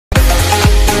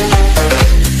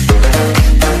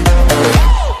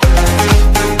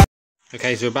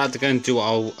Okay, so we're about to go and do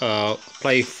our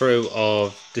playthrough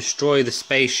of Destroy the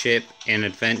Spaceship in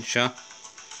Adventure.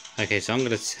 Okay, so I'm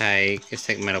going to take, let's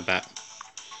take Metal Bat.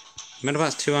 Metal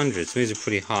Bat's 200, so these are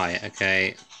pretty high.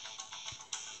 Okay.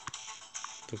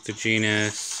 Dr.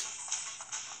 Genus.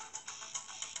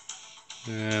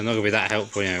 Not going to be that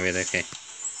helpful, you know, really. Okay,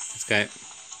 let's go.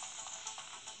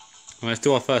 Well, let's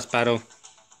do our first battle.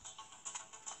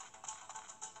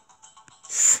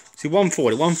 See,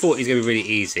 140. 140 is going to be really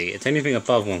easy. It's anything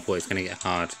above 140 is going to get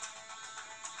hard.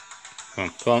 Come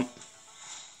on, come on.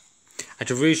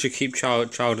 Actually, really should keep child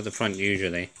at the front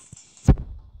usually.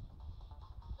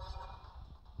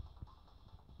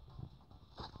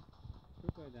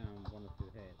 Could go down 1 or 2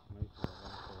 hits, mostly at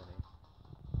 140.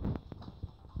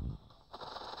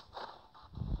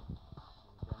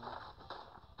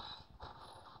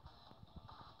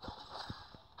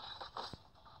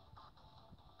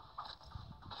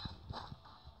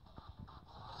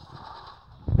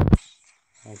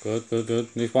 Oh, good, good, good.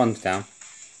 At least one's down.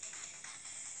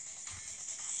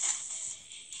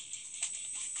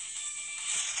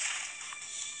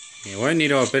 Yeah, we won't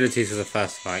need our abilities for the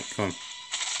first fight. Come on.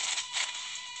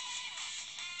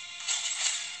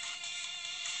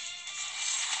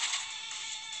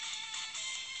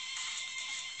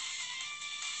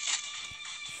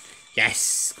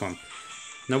 Yes! Come on.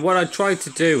 Now what I try to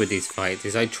do with these fights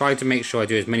is I try to make sure I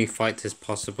do as many fights as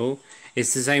possible.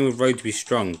 It's the same with Road to be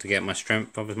Strong to get my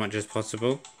strength up as much as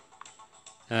possible.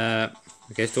 Okay,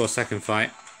 let's do our second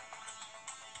fight.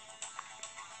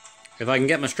 If I can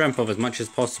get my strength up as much as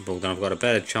possible, then I've got a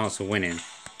better chance of winning.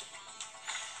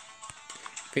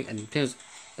 I think at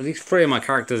least 3 of my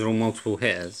characters are all multiple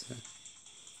hitters.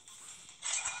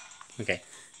 Okay,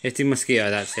 hitting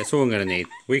Mosquito, that's all I'm going to need.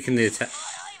 Weaken the attack.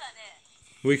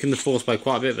 Weaken the force by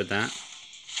quite a bit with that.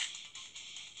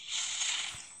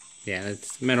 Yeah,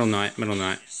 it's Metal Knight, Metal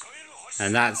Knight.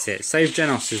 And that's it. Save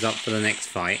Genos is up for the next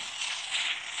fight.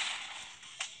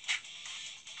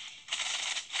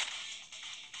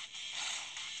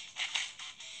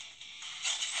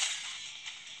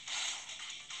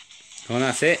 Well,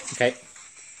 that's it. Okay.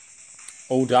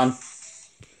 All done.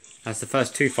 That's the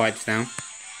first 2 fights now.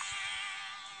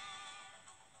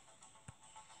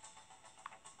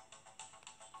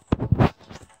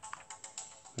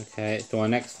 Okay, let's do our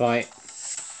next fight.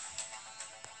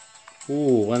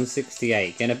 Ooh,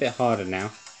 168. Getting a bit harder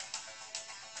now.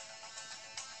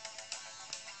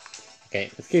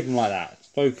 Okay, let's keep them like that.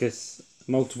 Focus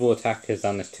multiple attackers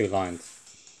down these 2 lines.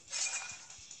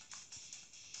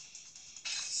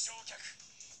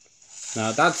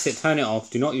 Now that's it, turn it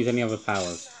off. Do not use any other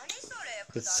powers.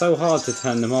 It's so hard to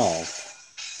turn them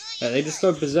off. They just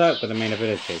go berserk with the main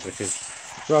abilities, which is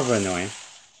rather annoying.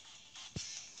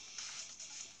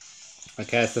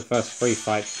 Okay, that's the first 3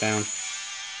 fights down.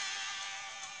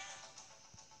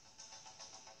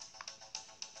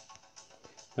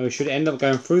 Now we should end up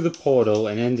going through the portal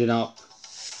and ending up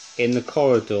in the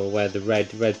corridor where the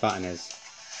red button is.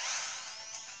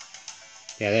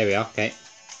 Yeah, there we are. Okay.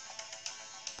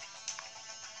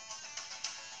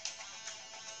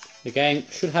 The game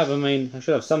should have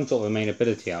some sort of a main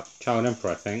ability up. Child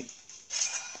Emperor, I think.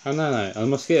 Oh no, the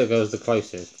Mosquito Girl is the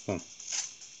closest. Come on.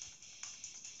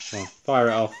 Come on, fire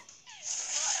it off.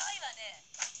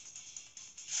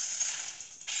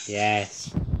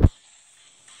 Yes.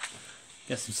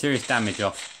 Get some serious damage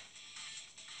off.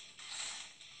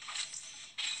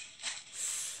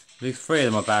 At least 3 of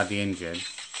them are badly injured.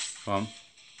 Come on.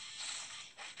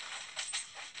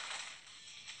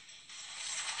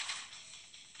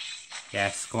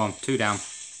 Yes, come on. 2 down.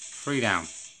 3 down.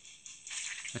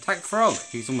 Attack Frog.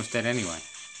 He's almost dead anyway.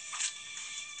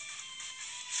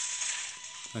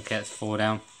 Okay, that's 4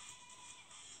 down.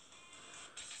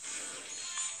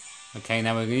 Okay,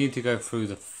 now we need to go through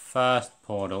the first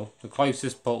portal. The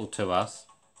closest portal to us.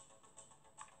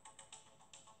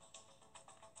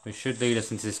 Which should lead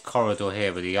us into this corridor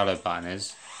here where the yellow button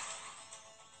is.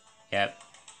 Yep.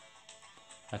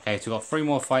 Okay, so we've got 3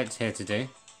 more fights here to do.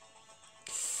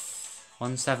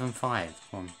 175.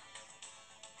 Come on.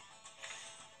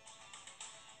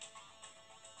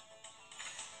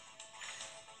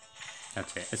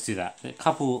 That's it. Let's do that. A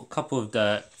couple of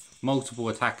the multiple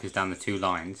attackers down the 2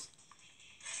 lines.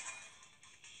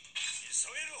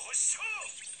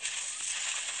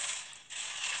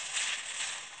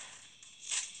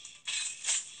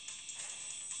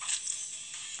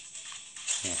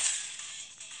 Yeah.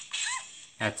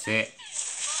 That's it.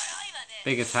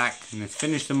 Big attack, and let's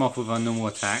finish them off with our normal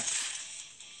attack.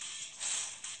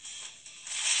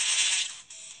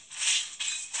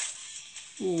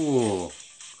 Ooh,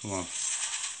 come on.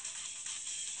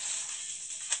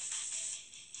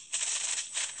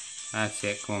 That's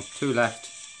it, come on. 2 left.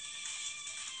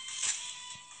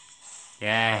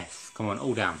 Yes, come on,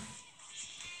 all down.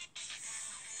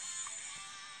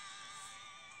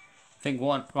 I think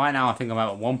right now I think I'm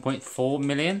about 1.4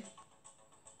 million.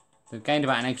 They've gained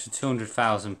about an extra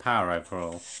 200,000 power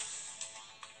overall.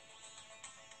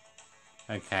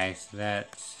 Okay, so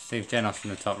let's leave Genos in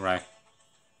the top row.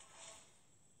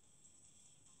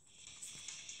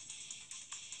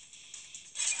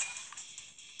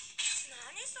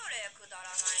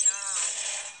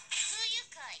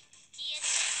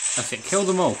 That's it, kill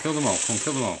them all, kill them all, come on,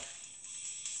 kill them all.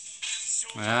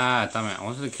 Ah, damn it, I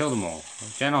wanted to kill them all.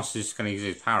 Genos is going to use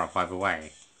his power up either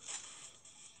way.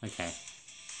 Okay.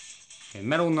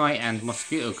 Metal Knight and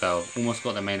Mosquito Girl almost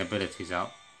got their main abilities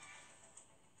up.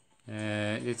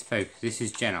 Let's focus. This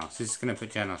is Genos. This is going to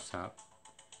put Genos up.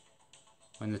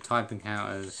 When the type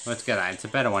encounters... Let's get that. It's a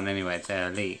better one anyway. It's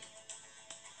elite.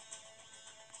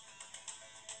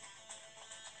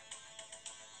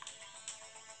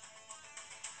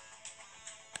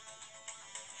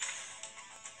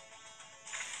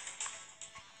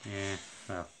 Yeah,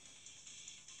 well.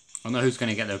 I don't know who's going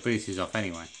to get their abilities off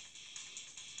anyway.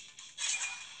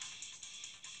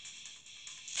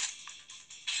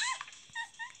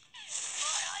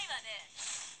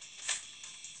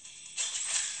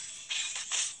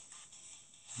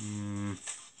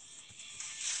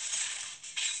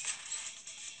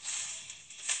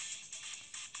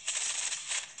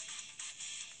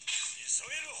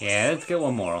 Yeah, let's get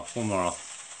one more off. One more off.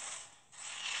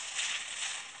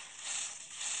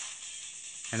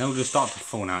 And they'll just start to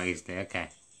fall now easily. Okay.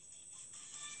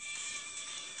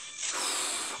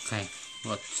 Okay.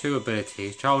 We've got 2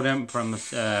 abilities. Child Emperor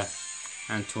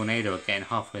and Tornado are getting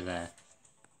halfway there.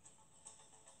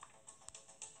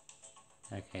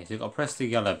 Okay, so you've got to press the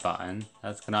yellow button.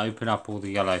 That's going to open up all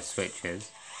the yellow switches.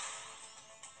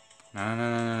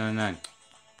 No.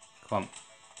 Come on.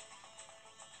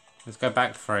 Let's go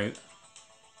back through.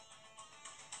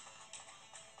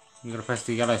 I'm going to press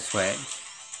the yellow switch.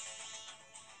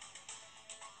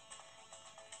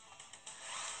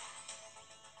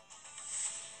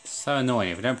 It's so annoying.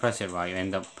 If you don't press it right, you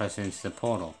end up pressing into the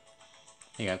portal.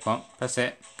 Here you go, come on, press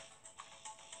it.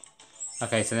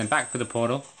 Okay, so then back for the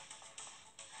portal.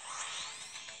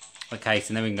 Okay,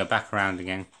 so then we can go back around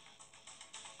again.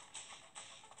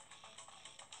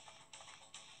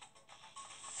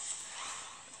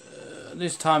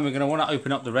 This time we're going to want to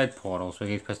open up the red portal, so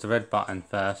we need to press the red button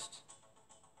first.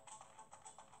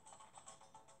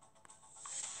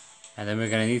 And then we're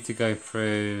going to need to go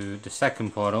through the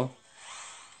second portal.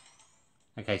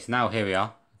 Okay, so now here we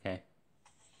are. Okay.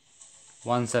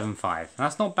 175. And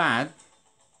that's not bad.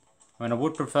 I mean, I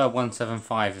would prefer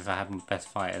 175 if I had my best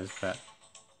fighters, but...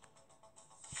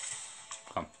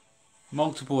 Come on.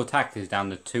 Multiple attackers down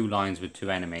the 2 lines with 2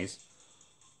 enemies.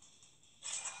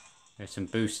 There's some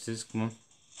boosters, come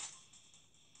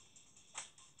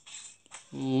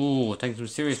on. Ooh, taking some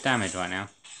serious damage right now.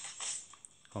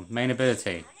 Come on, main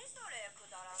ability.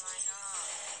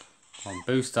 Come on,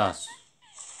 boost us.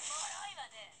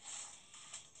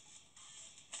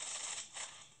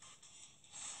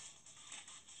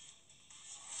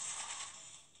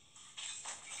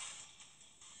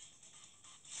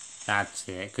 That's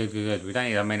it, good. We don't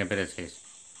need our main abilities.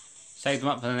 Save them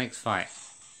up for the next fight.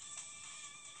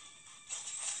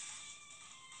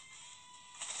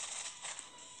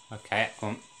 Okay, come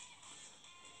on.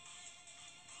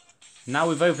 Now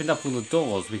we've opened up all the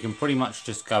doors, we can pretty much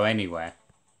just go anywhere.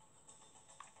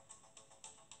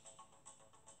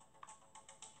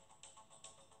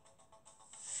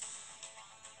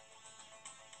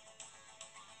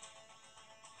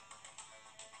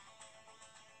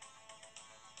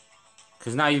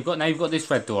 Because now you've got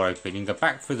this red door open, you can go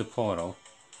back through the portal.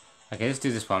 Okay, let's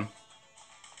do this one.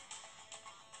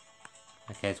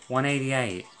 Okay, it's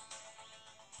 188.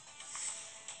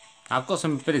 I've got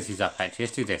some abilities up actually.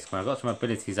 Let's do this. I've got some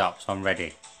abilities up, so I'm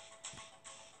ready.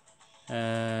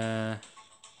 Genos,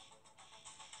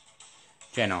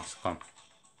 come on.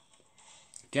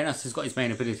 Genos has got his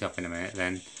main ability up in a minute,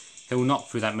 then he'll knock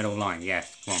through that middle line.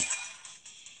 Yes, come on.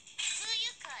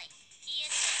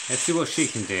 Let's see what she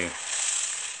can do.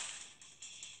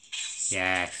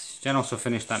 Yes, Genos will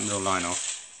finish that middle line off.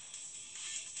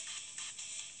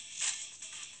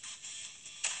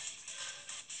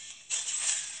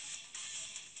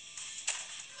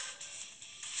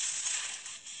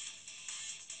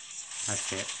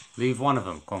 That's it. Leave one of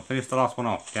them. Come on, finish the last one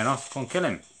off. Genos, come on, kill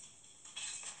him.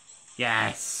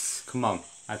 Yes! Come on,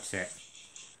 that's it.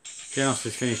 Genos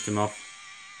has finished him off.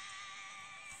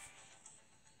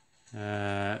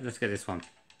 Let's get this one.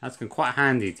 That's quite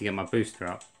handy to get my booster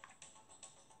up.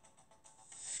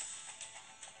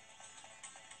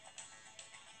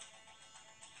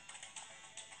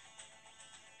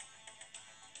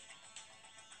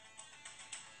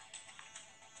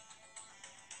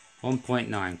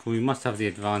 1.9. We must have the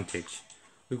advantage.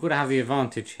 We've got to have the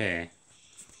advantage here.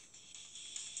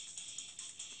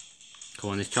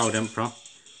 Come on, this Child Emperor.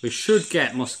 We should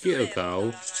get Mosquito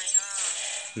Girl.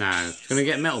 No, it's going to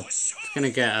get Metal. It's going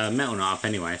to get Metal Knot up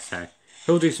anyway, so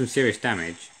he'll do some serious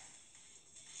damage.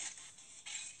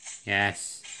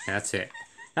 Yes, yeah, that's it.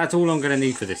 That's all I'm going to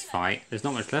need for this fight. There's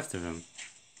not much left of him.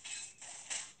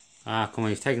 Ah, come on,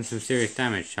 he's taking some serious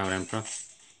damage, Child Emperor.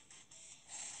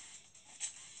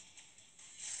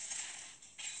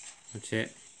 That's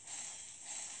it.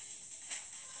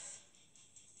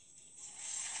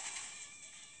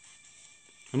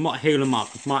 I might heal him up.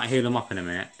 Might heal him up in a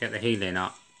minute. Get the healing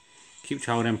up. Keep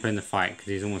Child Emperor in the fight because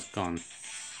he's almost gone.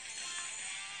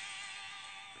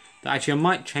 But actually, I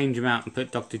might change him out and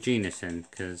put Dr. Genus in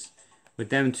because with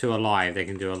them two alive, they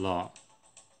can do a lot.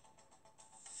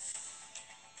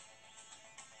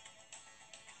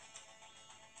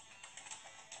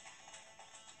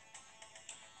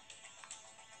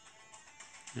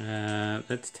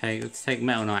 Let's take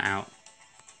Metal Knight out.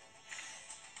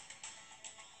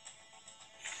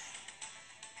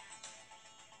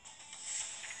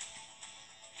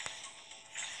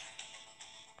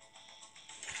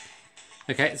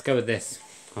 Okay, let's go with this.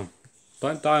 Come on.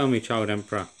 Don't die on me, Child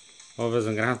Emperor. Otherwise,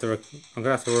 I'm gonna have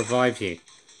to revive you.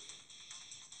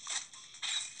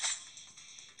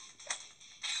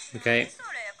 Okay.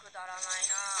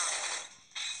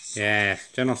 Yeah,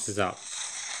 Genos is up.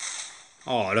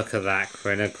 Oh, look at that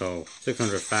critical.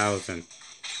 600,000.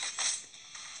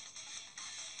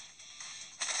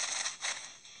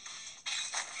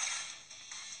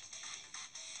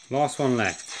 Last one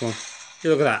left. Come on.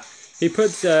 Look at that. He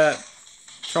puts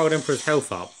Child Emperor's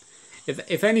health up.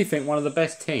 If anything, one of the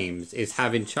best teams is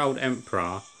having Child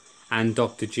Emperor and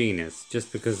Dr. Genus,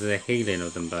 just because of the healing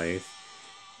of them both.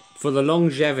 For the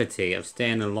longevity of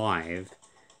staying alive,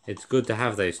 it's good to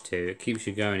have those two. It keeps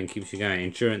you going and keeps you going,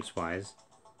 endurance-wise.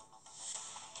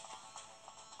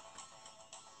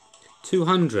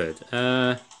 200.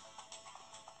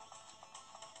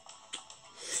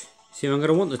 See, I'm going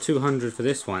to want the 200 for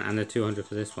this one and the 200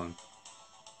 for this one.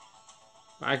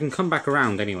 But I can come back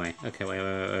around anyway. Okay,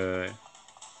 wait.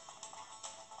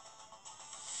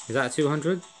 Is that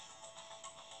 200?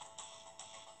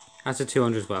 That's a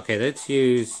 200 as well. Okay, let's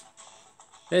use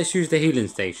the healing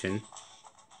station.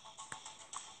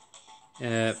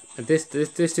 Let's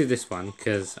do this one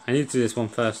because I need to do this one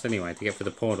first anyway to get for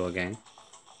the portal again.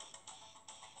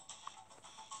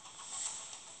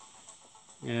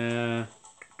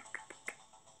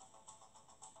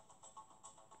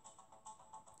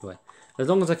 Wait. As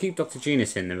long as I keep Dr.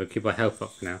 Genus in, then we'll keep our health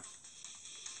up for now.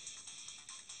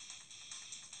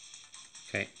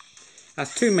 Okay.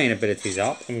 That's 2 main abilities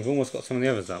up, and we've almost got some of the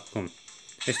others up. Come on.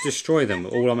 Let's destroy them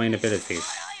with all our main abilities.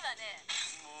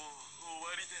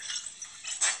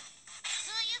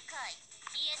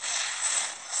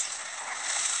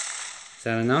 Is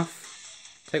that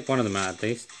enough? Take one of them out at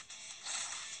least.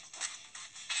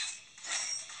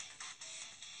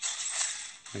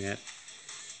 Yeah.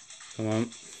 Come on.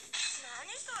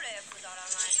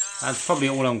 That's probably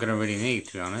all I'm going to really need,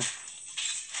 to be honest.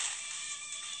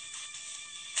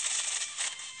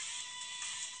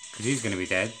 Because he's going to be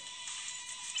dead.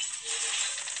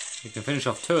 You can finish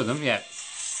off 2 of them, yeah.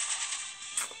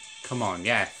 Come on,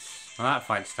 yes. Well, that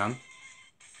fight's done.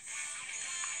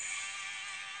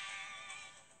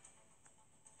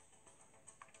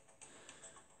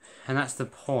 And that's the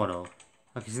portal.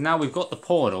 Okay, so now we've got the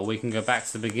portal, we can go back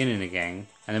to the beginning again.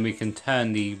 And then we can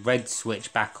turn the red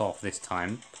switch back off this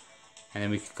time. And then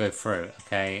we can go through,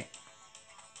 okay.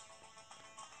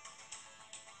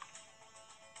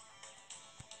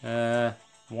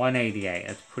 188,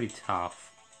 that's pretty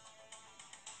tough.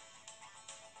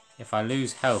 If I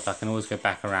lose health, I can always go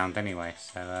back around anyway,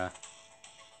 so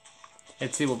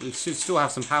let's see what we should still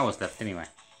have some powers left anyway.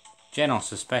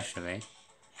 Genos especially.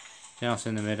 Genos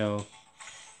in the middle.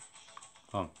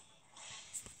 Come on.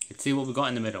 Let's see what we got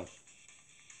in the middle.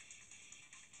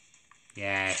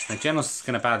 Yes, now Genos is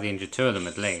going to badly injure 2 of them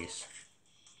at least.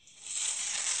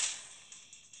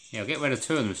 Yeah, I'll get rid of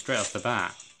 2 of them straight off the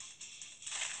bat.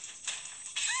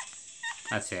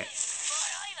 That's it.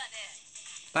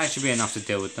 That should be enough to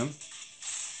deal with them.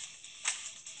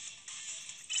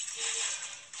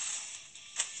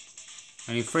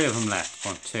 Only 3 of them left.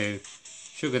 1, 2.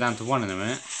 Should go down to 1 in a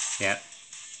minute. Yep.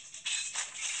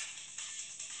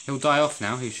 He'll die off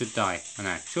now. He should die. I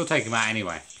know. She'll take him out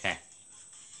anyway. Okay.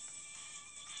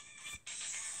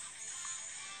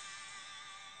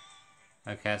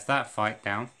 Okay, that's that fight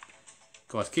down.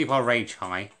 Go, let's keep our rage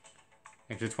high.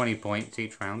 Extra 20 points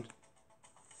each round.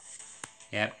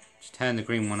 Yep. Just turn the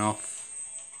green one off.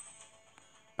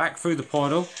 Back through the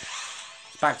portal.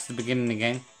 It's back to the beginning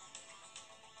again.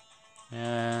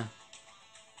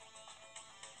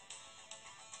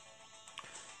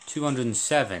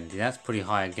 270, that's pretty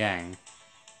high again.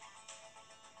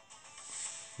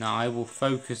 Now I will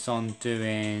focus on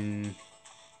doing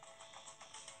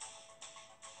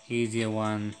easier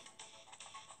one.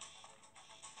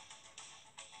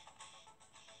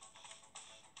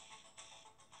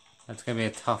 That's going to be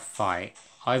a tough fight.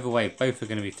 Either way, both are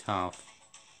going to be tough.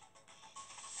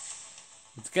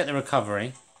 Let's get the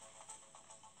recovery.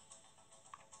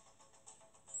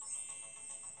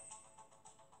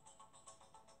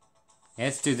 Yeah,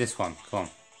 let's do this one. Come on.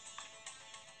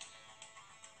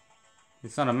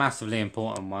 It's not a massively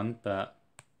important one, but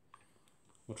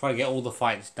we'll try to get all the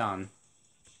fights done.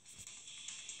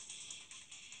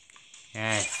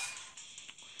 Yes.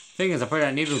 Thing is, I probably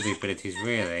don't need all the abilities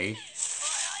really.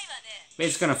 But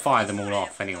it's going to fire them all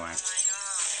off anyway.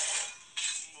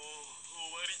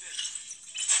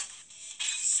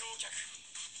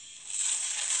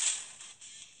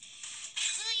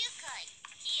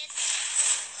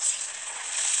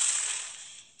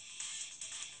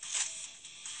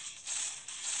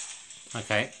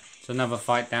 Okay, so another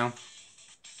fight down.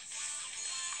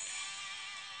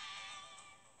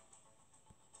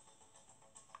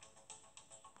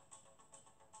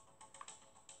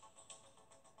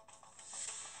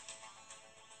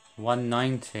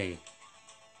 $190.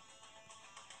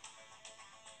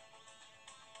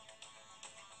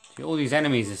 See, all these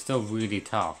enemies are still really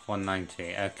tough.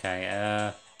 $190.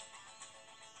 Okay,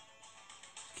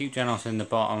 keep Genos in the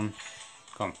bottom.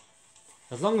 Come on.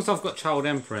 As long as I've got Child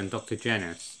Emperor and Dr.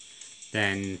 Genos,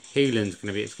 then healing's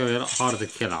gonna be, it's gonna be a lot harder to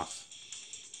kill us.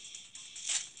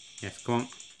 Yes, come on.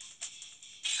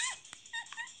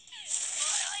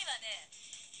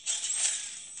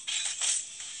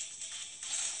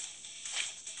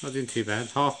 Not doing too bad.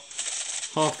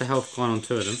 Half the health gone on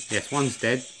two of them. Yes, one's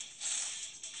dead.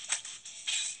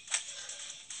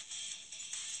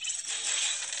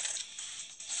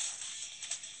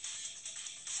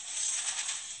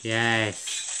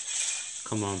 Yes.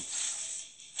 Come on.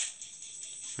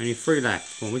 Only 3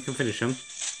 left. Come on, we can finish them.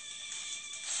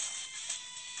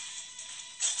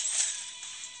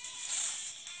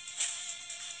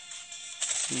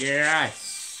 Yes.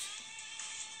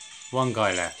 One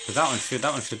guy left. Because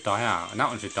that one should die out. And that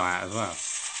one should die out as well.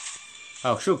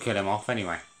 Oh, she'll kill him off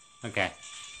anyway. Okay.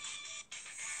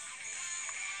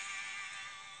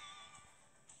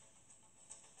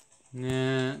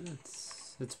 Yeah,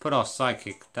 let's put our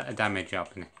psychic damage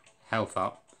up and health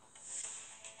up.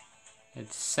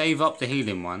 Let's save up the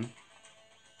healing one.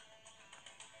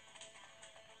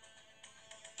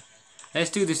 Let's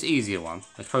do this easier one.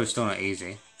 It's probably still not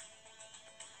easy.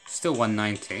 Still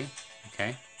 190.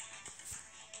 Okay.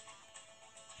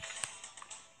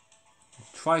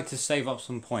 Try to save up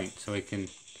some points so we can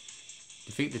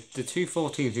defeat the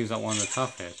 214 seems like one of the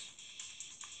toughest.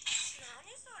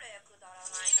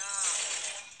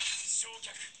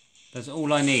 That's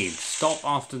all I need. Stop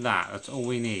after that. That's all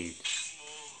we need.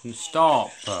 And stop.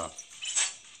 For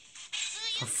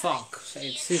fuck's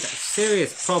sake.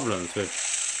 Serious problems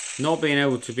with not being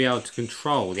able to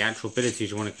control the actual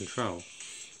abilities you want to control.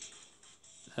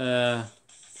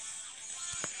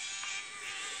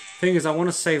 Thing is, I want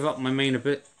to save up my main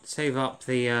save up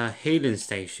the healing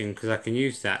station because I can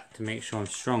use that to make sure I'm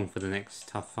strong for the next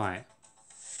tough fight.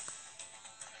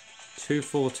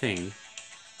 214.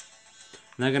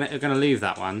 And they're gonna leave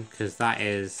that one because that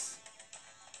is.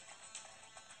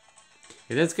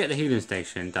 Yeah, let's get the healing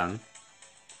station done.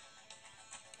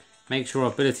 Make sure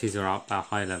our abilities are up at a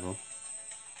high level.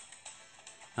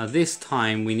 Now this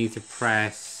time we need to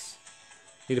press.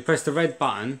 The red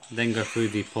button, then go through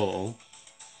the portal.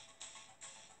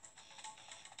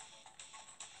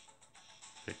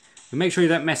 And make sure you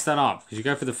don't mess that up, because you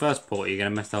go for the first portal, you're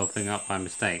going to mess the whole thing up by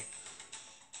mistake.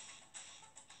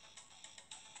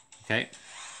 Okay.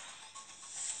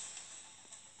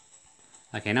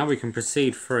 Okay, now we can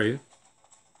proceed through.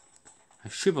 I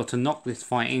should be able to knock this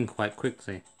fight in quite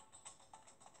quickly.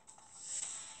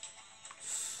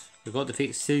 We've got to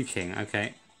defeat Sea King,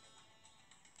 okay.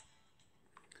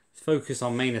 Let's focus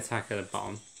on main attack at the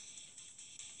bottom.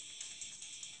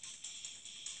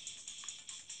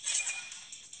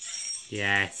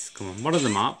 Yes, come on. One of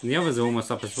them up, and the others are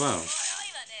almost up as well.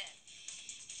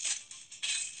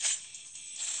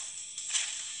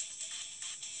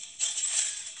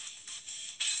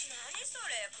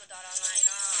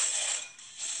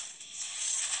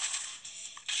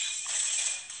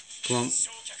 Come on.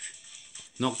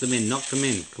 Knock them in, knock them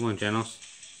in. Come on, Genos.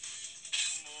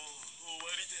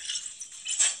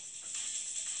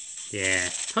 Yeah,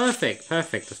 perfect,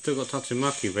 perfect. I've still got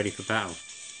Tatsumaki ready for battle.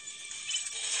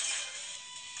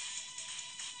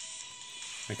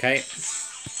 Okay,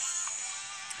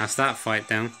 that's that fight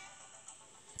down.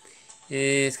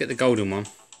 Yeah, let's get the golden one.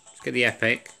 Let's get the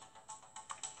epic.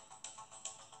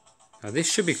 Now this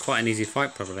should be quite an easy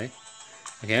fight probably.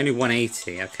 Okay, only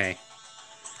 180, okay.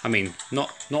 I mean,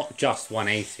 not just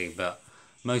 180, but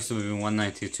most of them have been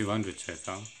 190 to 200 so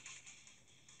far.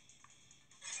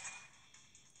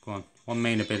 Go on, one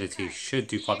main ability should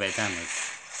do quite a bit of damage.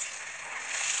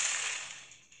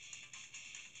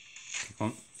 Come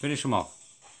on, finish them off.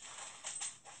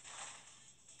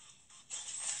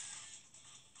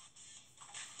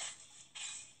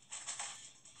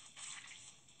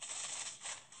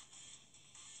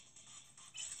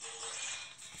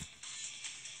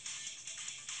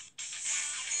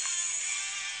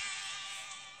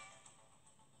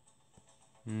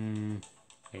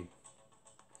 Okay.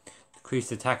 Decrease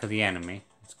the attack of the enemy.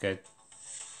 That's good.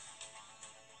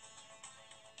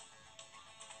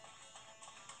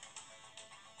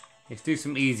 Let's do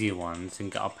some easier ones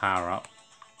and get our power up.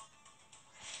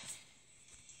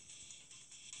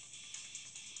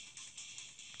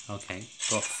 Okay,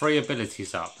 got 3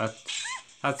 abilities up.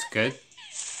 That's good.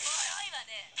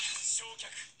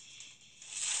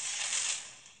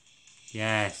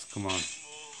 Yes, come on.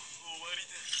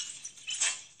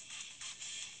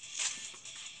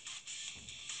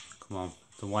 Come on,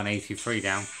 the 183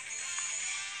 down.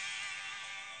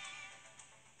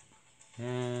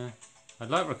 Yeah, I'd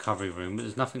like recovery room, but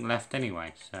there's nothing left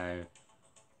anyway, so...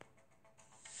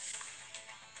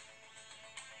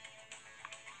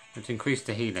 Let's increase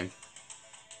the healing.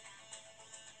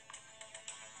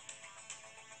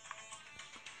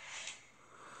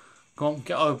 Go on,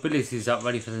 get our abilities up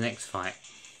ready for the next fight.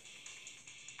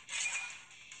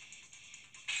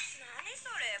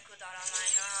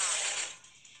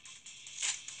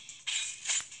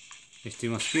 Let's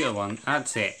do mosquito one,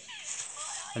 that's it.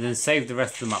 And then save the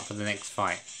rest of them up for the next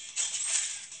fight.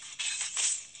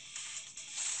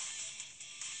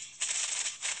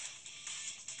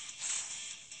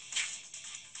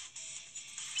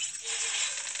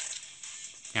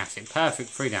 That's it, perfect,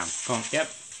 3 down. Go on, yep.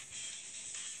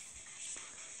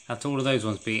 That's all of those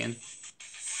ones beaten.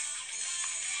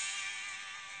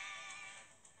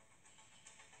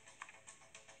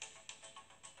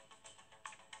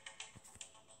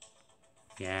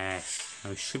 Yes,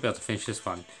 we should be able to finish this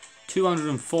one.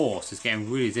 204, so it's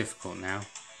getting really difficult now.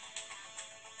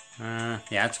 Yeah,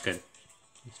 that's good.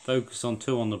 Let's focus on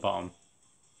 2 on the bottom.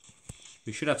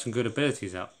 We should have some good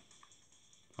abilities up.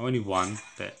 Only 1,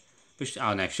 but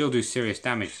oh no, she'll do serious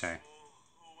damage though.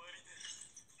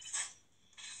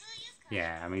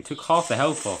 Yeah, I mean, took half the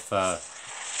health off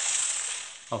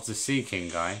the Sea King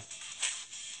guy.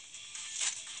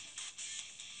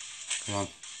 Come on.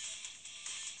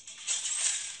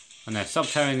 Oh no,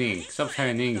 Subterranean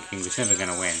King was never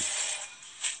gonna win.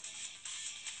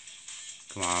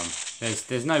 Come on,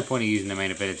 there's no point in using the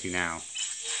main ability now.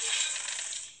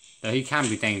 Though he can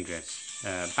be dangerous.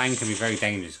 Bang can be very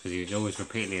dangerous because he's always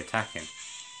repeatedly attacking.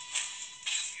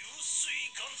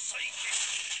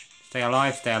 Stay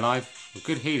alive, stay alive. Well,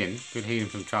 good healing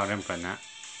from Child Emperor and that.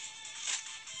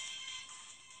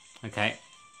 Okay,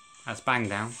 that's Bang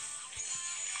down.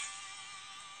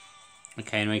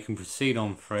 Okay, and we can proceed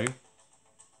on through.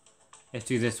 Let's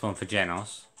do this one for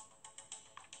Genos.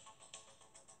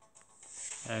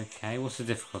 Okay, what's the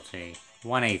difficulty?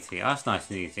 180. Oh, that's nice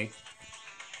and easy.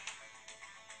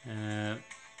 Let's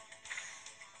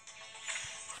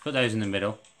put those in the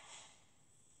middle.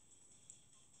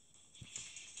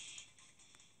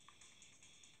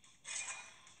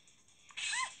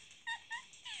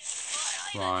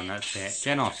 Come on, that's it.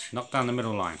 Genos, knock down the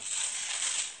middle line.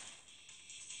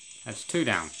 That's 2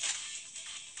 down.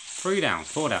 3 down,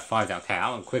 4 down, 5 down. Okay,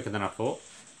 that went quicker than I thought.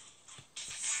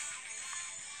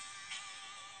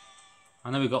 I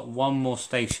know we've got 1 more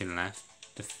station left.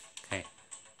 Okay.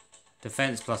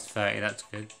 Defense plus 30, that's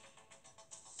good.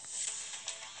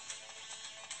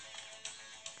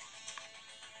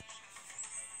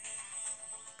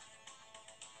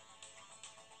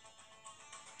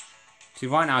 See,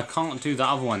 right now I can't do the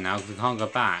other one now because I can't go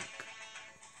back.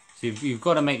 So you've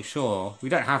got to make sure, we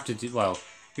don't have to do, well,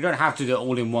 you don't have to do it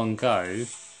all in one go,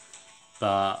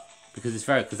 but because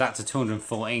that's a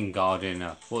 214 guarding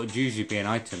what would usually be an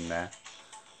item there.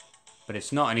 But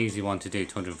it's not an easy one to do,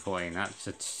 214, that's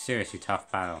a seriously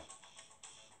tough battle.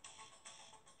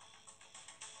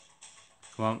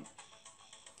 Come on.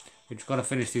 We've just got to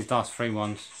finish these last 3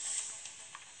 ones.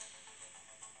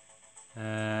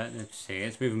 Let's see,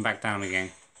 let's move them back down again.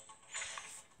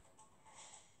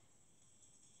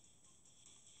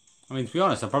 I mean, to be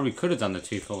honest, I probably could have done the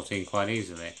 214 quite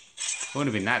easily. It wouldn't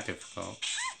have been that difficult.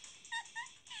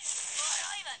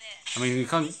 I mean, you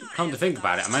come to think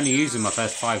about it, I'm only using my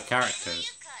first 5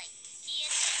 characters.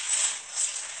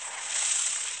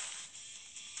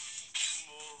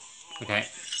 Okay.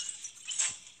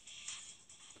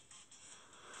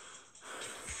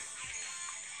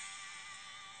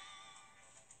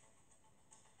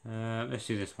 Let's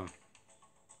do this one.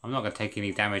 I'm not going to take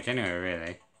any damage anyway,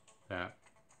 really. But...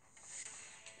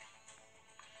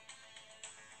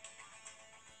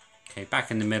 okay,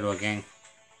 back in the middle again.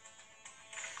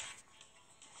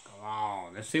 Come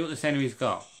on, let's see what this enemy's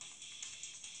got.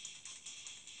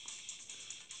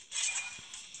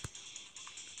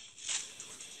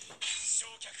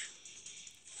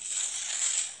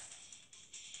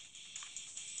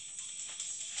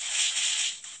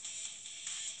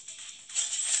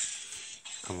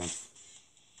 Come on.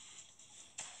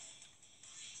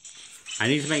 I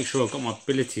need to make sure I've got my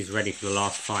abilities ready for the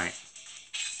last fight.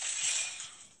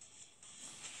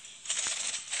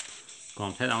 Go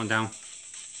on, take that one down.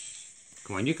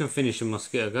 Come on, you can finish him,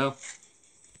 Mosquito Girl.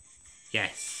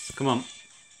 Yes, come on.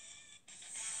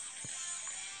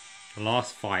 The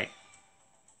last fight.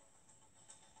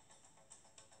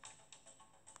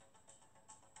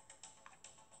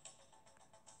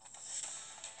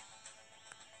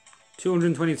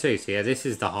 $222, so yeah, this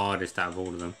is the hardest out of all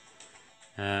of them.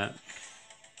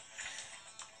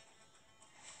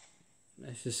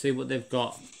 Let's just see what they've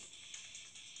got.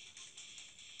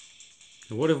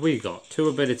 What have we got? 2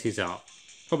 abilities up.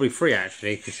 Probably 3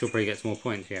 actually, because she'll probably get some more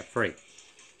points. Yeah, 3.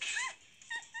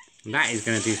 And that is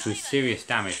going to do some serious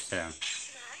damage to them.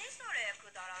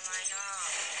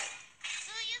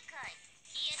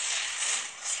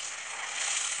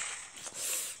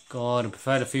 God, I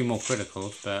preferred a few more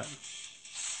criticals, but...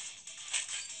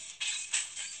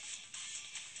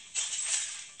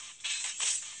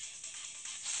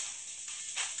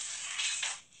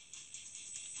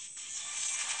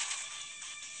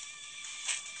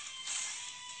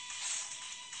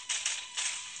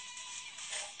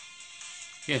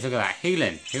 yes, look at that.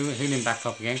 Healing. Healing back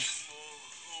up again.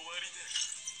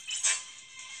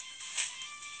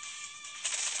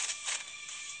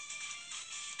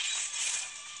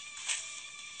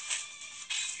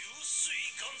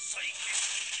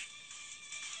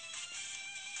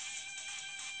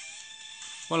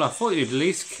 Well, I thought you'd at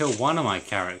least kill one of my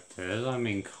characters. I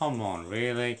mean, come on,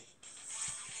 really?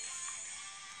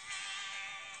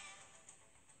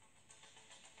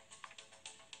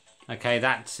 Okay,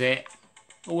 that's it.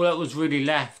 All that was really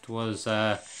left was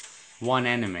 1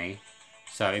 enemy.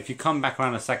 So if you come back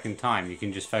around a second time, you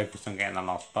can just focus on getting the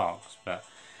last box. But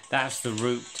that's the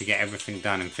route to get everything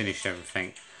done and finish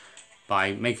everything,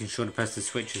 by making sure to press the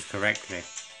switches correctly.